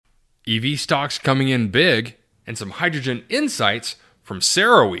EV stocks coming in big, and some hydrogen insights from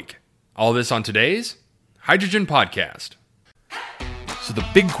CERAWEEK. All this on today's Hydrogen Podcast. So the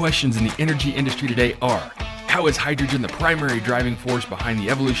big questions in the energy industry today are, how is hydrogen the primary driving force behind the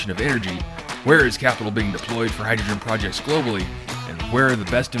evolution of energy? Where is capital being deployed for hydrogen projects globally? And where are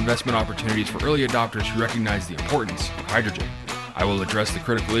the best investment opportunities for early adopters who recognize the importance of hydrogen? I will address the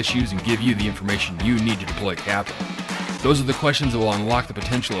critical issues and give you the information you need to deploy capital. Those are the questions that will unlock the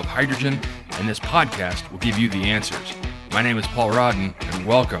potential of hydrogen, and this podcast will give you the answers. My name is Paul Rodden, and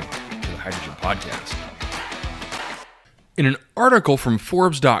welcome to the Hydrogen Podcast. In an article from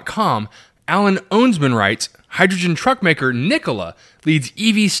Forbes.com, Alan Owensman writes, hydrogen truck maker Nikola leads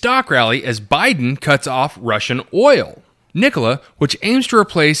EV stock rally as Biden cuts off Russian oil. Nikola, which aims to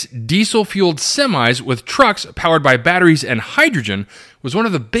replace diesel-fueled semis with trucks powered by batteries and hydrogen, was one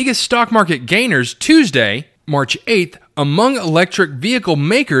of the biggest stock market gainers Tuesday, March 8th, among electric vehicle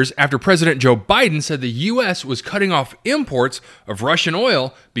makers after President Joe Biden said the U.S. was cutting off imports of Russian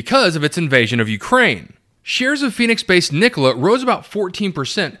oil because of its invasion of Ukraine. Shares of Phoenix-based Nikola rose about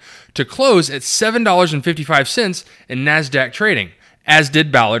 14% to close at $7.55 in NASDAQ trading, as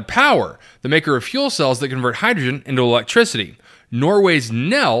did Ballard Power, the maker of fuel cells that convert hydrogen into electricity. Norway's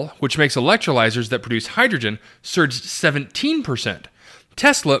Nel, which makes electrolyzers that produce hydrogen, surged 17%.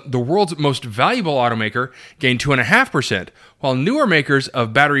 Tesla, the world's most valuable automaker, gained 2.5%, while newer makers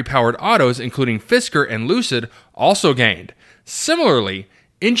of battery-powered autos, including Fisker and Lucid, also gained. Similarly,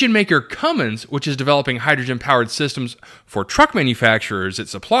 engine maker Cummins, which is developing hydrogen-powered systems for truck manufacturers it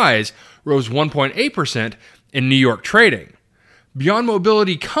supplies, rose 1.8% in New York trading. Beyond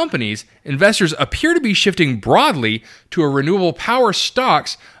mobility companies, investors appear to be shifting broadly to renewable power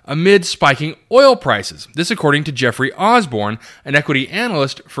stocks amid spiking oil prices. This according to Jeffrey Osborne, an equity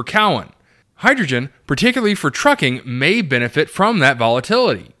analyst for Cowen. Hydrogen, particularly for trucking, may benefit from that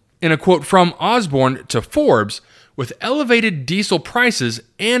volatility. In a quote from Osborne to Forbes, with elevated diesel prices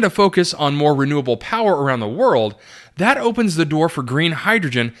and a focus on more renewable power around the world, that opens the door for green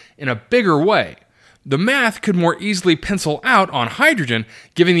hydrogen in a bigger way. The math could more easily pencil out on hydrogen,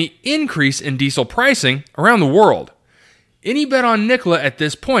 given the increase in diesel pricing around the world. Any bet on Nikola at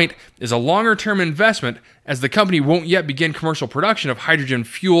this point is a longer-term investment, as the company won't yet begin commercial production of hydrogen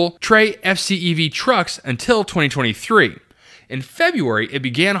fuel Tre FCEV trucks until 2023. In February, it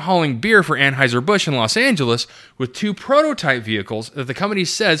began hauling beer for Anheuser-Busch in Los Angeles with 2 prototype vehicles that the company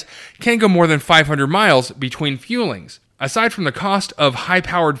says can go more than 500 miles between fuelings. Aside from the cost of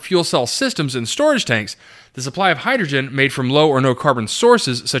high-powered fuel cell systems and storage tanks, the supply of hydrogen made from low or no carbon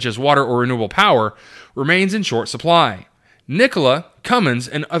sources such as water or renewable power remains in short supply. Nikola, Cummins,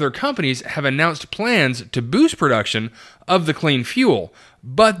 and other companies have announced plans to boost production of the clean fuel,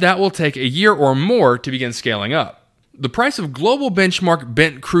 but that will take a year or more to begin scaling up. The price of global benchmark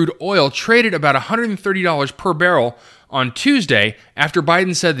Brent crude oil traded about $130 per barrel on Tuesday after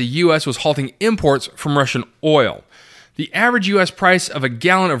Biden said the U.S. was halting imports from Russian oil. The average U.S. price of a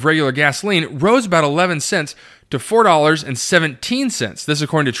gallon of regular gasoline rose about 11 cents to $4.17, this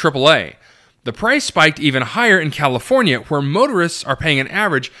according to AAA. The price spiked even higher in California, where motorists are paying an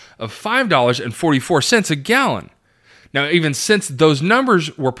average of $5.44 a gallon. Now, even since those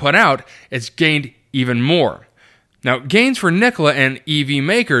numbers were put out, it's gained even more. Now, gains for Nikola and EV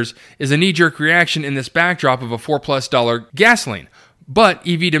makers is a knee-jerk reaction in this backdrop of a $4+ gasoline. But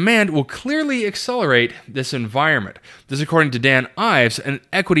EV demand will clearly accelerate this environment. This according to Dan Ives, an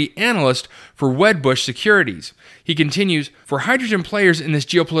equity analyst for Wedbush Securities. He continues, for hydrogen players in this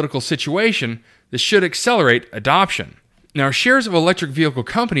geopolitical situation, this should accelerate adoption. Now, shares of electric vehicle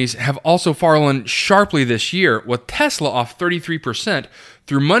companies have also fallen sharply this year, with Tesla off 33%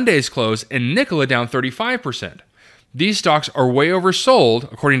 through Monday's close and Nikola down 35%. These stocks are way oversold,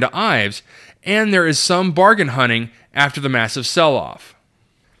 according to Ives, and there is some bargain hunting after the massive sell-off.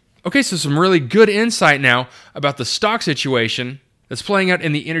 Okay, so some really good insight now about the stock situation that's playing out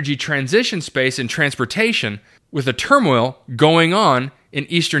in the energy transition space and transportation with the turmoil going on in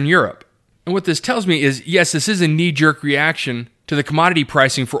Eastern Europe. And what this tells me is, yes, this is a knee-jerk reaction to the commodity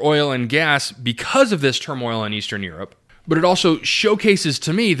pricing for oil and gas because of this turmoil in Eastern Europe, but it also showcases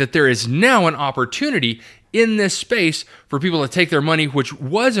to me that there is now an opportunity in this space for people to take their money, which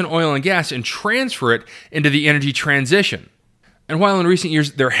was in oil and gas, and transfer it into the energy transition. And while in recent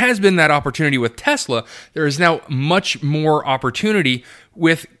years there has been that opportunity with Tesla, there is now much more opportunity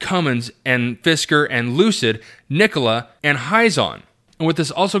with Cummins and Fisker and Lucid, Nikola, and Hyzon. And what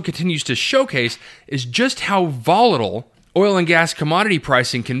this also continues to showcase is just how volatile oil and gas commodity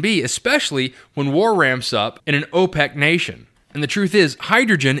pricing can be, especially when war ramps up in an OPEC nation. And the truth is,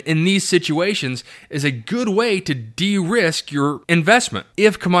 hydrogen in these situations is a good way to de-risk your investment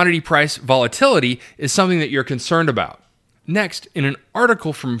if commodity price volatility is something that you're concerned about. Next, in an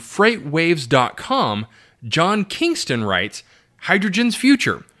article from FreightWaves.com, John Kingston writes, "Hydrogen's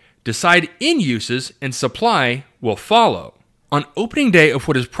future. Decide end uses and supply will follow." On opening day of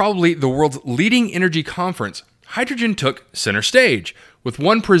what is probably the world's leading energy conference, hydrogen took center stage, with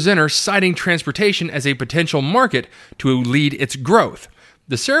one presenter citing transportation as a potential market to lead its growth.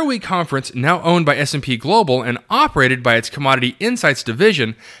 The CERAWEEK conference, now owned by S&P Global and operated by its Commodity Insights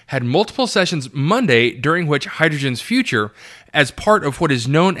division, had multiple sessions Monday during which hydrogen's future, as part of what is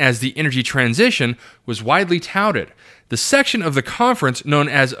known as the energy transition, was widely touted. The section of the conference known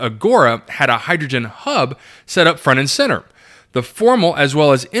as Agora had a hydrogen hub set up front and center. The formal as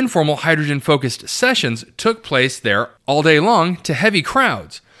well as informal hydrogen-focused sessions took place there all day long to heavy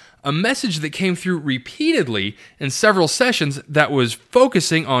crowds. A message that came through repeatedly in several sessions that was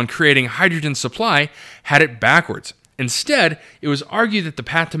focusing on creating hydrogen supply had it backwards. Instead, it was argued that the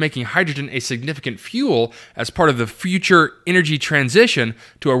path to making hydrogen a significant fuel as part of the future energy transition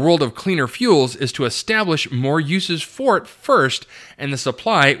to a world of cleaner fuels is to establish more uses for it first, and the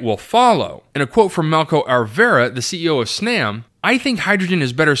supply will follow. In a quote from Malco Arvera, the CEO of SNAM, "I think hydrogen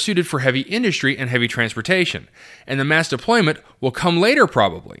is better suited for heavy industry and heavy transportation, and the mass deployment will come later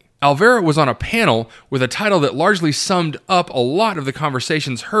probably." Alvera was on a panel with a title that largely summed up a lot of the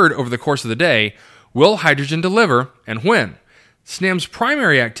conversations heard over the course of the day: Will hydrogen deliver, and when? SNAM's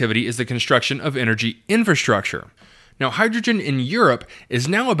primary activity is the construction of energy infrastructure. Now, hydrogen in Europe is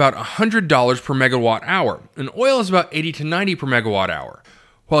now about $100 per megawatt hour, and oil is about 80 to 90 per megawatt hour.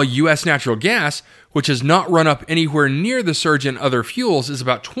 While U.S. natural gas, which has not run up anywhere near the surge in other fuels, is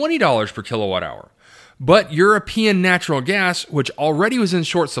about $20 per kilowatt hour. But European natural gas, which already was in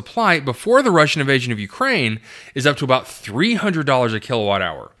short supply before the Russian invasion of Ukraine, is up to about $300 a kilowatt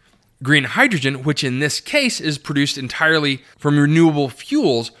hour. Green hydrogen, which in this case is produced entirely from renewable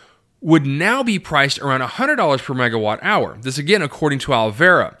fuels, would now be priced around $100 per megawatt hour. This again according to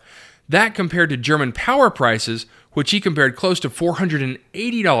Alvera. That compared to German power prices, which he compared close to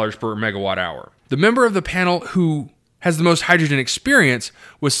 $480 per megawatt hour. The member of the panel who has the most hydrogen experience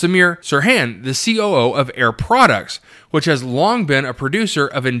was Samir Serhan, the COO of Air Products, which has long been a producer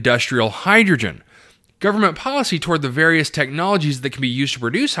of industrial hydrogen. Government policy toward the various technologies that can be used to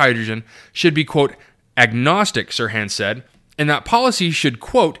produce hydrogen should be, quote, agnostic, Serhan said, and that policy should,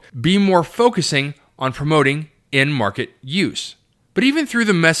 quote, be more focusing on promoting in-market use. But even through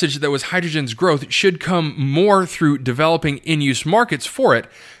the message that was hydrogen's growth should come more through developing in-use markets for it,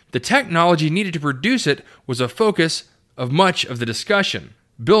 the technology needed to produce it was a focus of much of the discussion.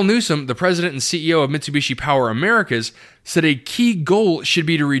 Bill Newsom, the president and CEO of Mitsubishi Power Americas, said a key goal should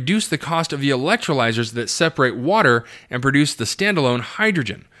be to reduce the cost of the electrolyzers that separate water and produce the standalone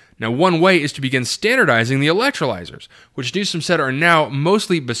hydrogen. Now, one way is to begin standardizing the electrolyzers, which Newsom said are now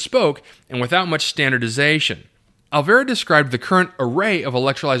mostly bespoke and without much standardization. Alvera described the current array of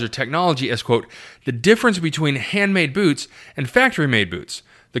electrolyzer technology as, quote, the difference between handmade boots and factory-made boots.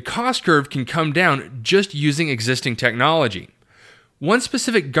 The cost curve can come down just using existing technology. One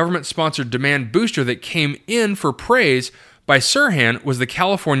specific government-sponsored demand booster that came in for praise by Serhan was the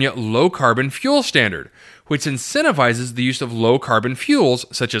California Low Carbon Fuel Standard, which incentivizes the use of low-carbon fuels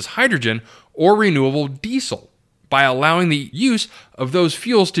such as hydrogen or renewable diesel by allowing the use of those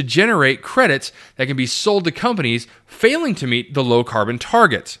fuels to generate credits that can be sold to companies failing to meet the low-carbon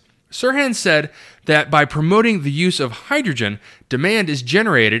targets. Serhan said that by promoting the use of hydrogen, demand is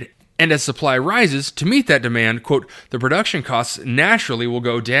generated, and as supply rises to meet that demand, quote, the production costs naturally will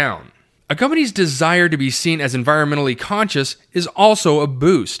go down. A company's desire to be seen as environmentally conscious is also a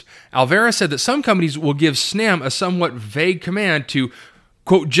boost. Alvera said that some companies will give SNAM a somewhat vague command to,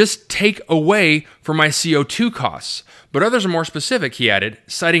 quote, just take away from my CO2 costs. But others are more specific, he added,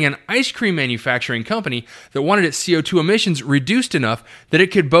 citing an ice cream manufacturing company that wanted its CO2 emissions reduced enough that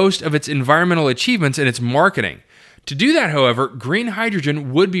it could boast of its environmental achievements in its marketing. To do that, however, green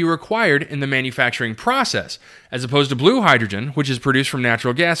hydrogen would be required in the manufacturing process, as opposed to blue hydrogen, which is produced from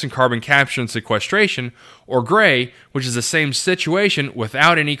natural gas and carbon capture and sequestration, or gray, which is the same situation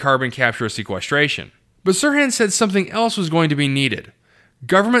without any carbon capture or sequestration. But Serhan said something else was going to be needed.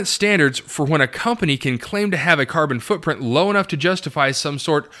 Government standards for when a company can claim to have a carbon footprint low enough to justify some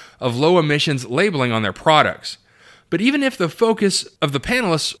sort of low emissions labeling on their products. But even if the focus of the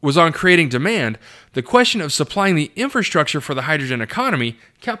panelists was on creating demand, the question of supplying the infrastructure for the hydrogen economy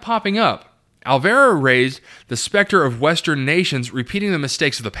kept popping up. Alvera raised the specter of Western nations repeating the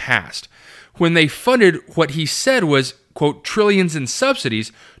mistakes of the past, when they funded what he said was, quote, trillions in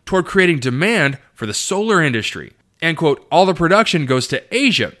subsidies toward creating demand for the solar industry. And, quote, all the production goes to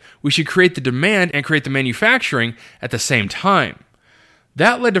Asia. We should create the demand and create the manufacturing at the same time.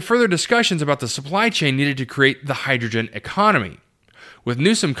 That led to further discussions about the supply chain needed to create the hydrogen economy, with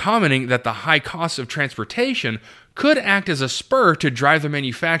Newsom commenting that the high costs of transportation could act as a spur to drive the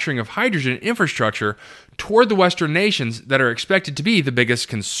manufacturing of hydrogen infrastructure toward the Western nations that are expected to be the biggest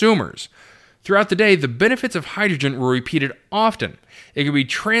consumers. Throughout the day, the benefits of hydrogen were repeated often. It could be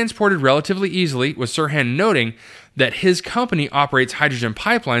transported relatively easily, with Sirhan noting that his company operates hydrogen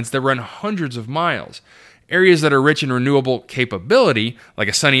pipelines that run hundreds of miles. Areas that are rich in renewable capability, like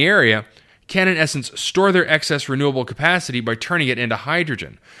a sunny area, can in essence store their excess renewable capacity by turning it into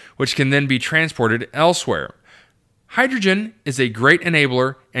hydrogen, which can then be transported elsewhere. Hydrogen is a great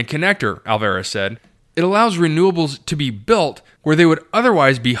enabler and connector, Alvarez said. It allows renewables to be built where they would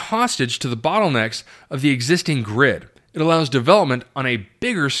otherwise be hostage to the bottlenecks of the existing grid. It allows development on a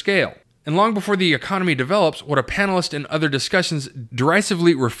bigger scale. And long before the economy develops, what a panelist in other discussions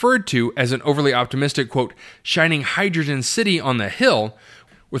derisively referred to as an overly optimistic, quote, shining hydrogen city on the hill,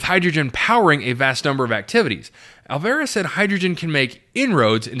 with hydrogen powering a vast number of activities. Alvarez said hydrogen can make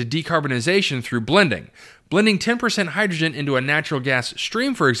inroads into decarbonization through blending. Blending 10% hydrogen into a natural gas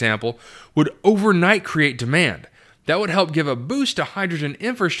stream, for example, would overnight create demand. That would help give a boost to hydrogen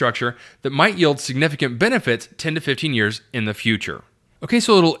infrastructure that might yield significant benefits 10 to 15 years in the future. Okay,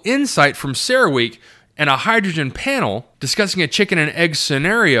 so a little insight from CERAWEEK and a hydrogen panel discussing a chicken and egg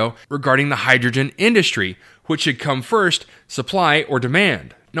scenario regarding the hydrogen industry, which should come first, supply or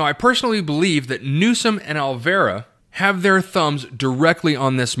demand. Now, I personally believe that Newsom and Alvera have their thumbs directly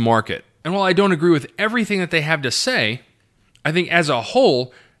on this market. And while I don't agree with everything that they have to say, I think as a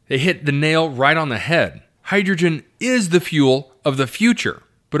whole, they hit the nail right on the head. Hydrogen is the fuel of the future,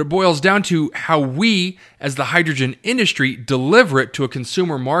 but it boils down to how we, as the hydrogen industry, deliver it to a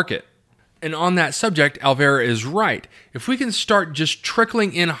consumer market. And on that subject, Alvera is right. If we can start just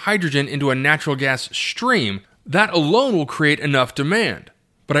trickling in hydrogen into a natural gas stream, that alone will create enough demand.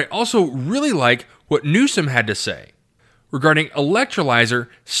 But I also really like what Newsom had to say regarding electrolyzer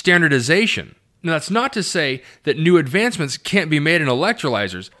standardization. Now, that's not to say that new advancements can't be made in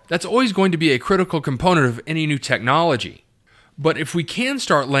electrolyzers. That's always going to be a critical component of any new technology. But if we can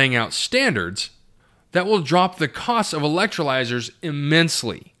start laying out standards, that will drop the cost of electrolyzers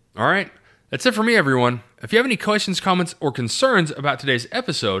immensely. All right? That's it for me, everyone. If you have any questions, comments, or concerns about today's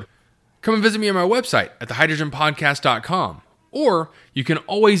episode, come and visit me on my website at thehydrogenpodcast.com. Or you can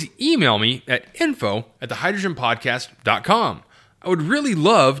always email me at info@thehydrogenpodcast.com. I would really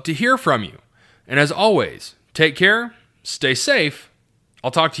love to hear from you. And as always, take care, stay safe.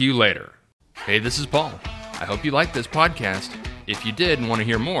 I'll talk to you later. Hey, this is Paul. I hope you liked this podcast. If you did and want to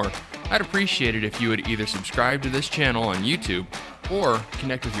hear more, I'd appreciate it if you would either subscribe to this channel on YouTube or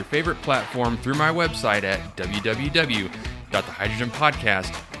connect with your favorite platform through my website at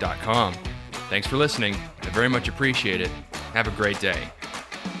www.thehydrogenpodcast.com. Thanks for listening. I very much appreciate it. Have a great day.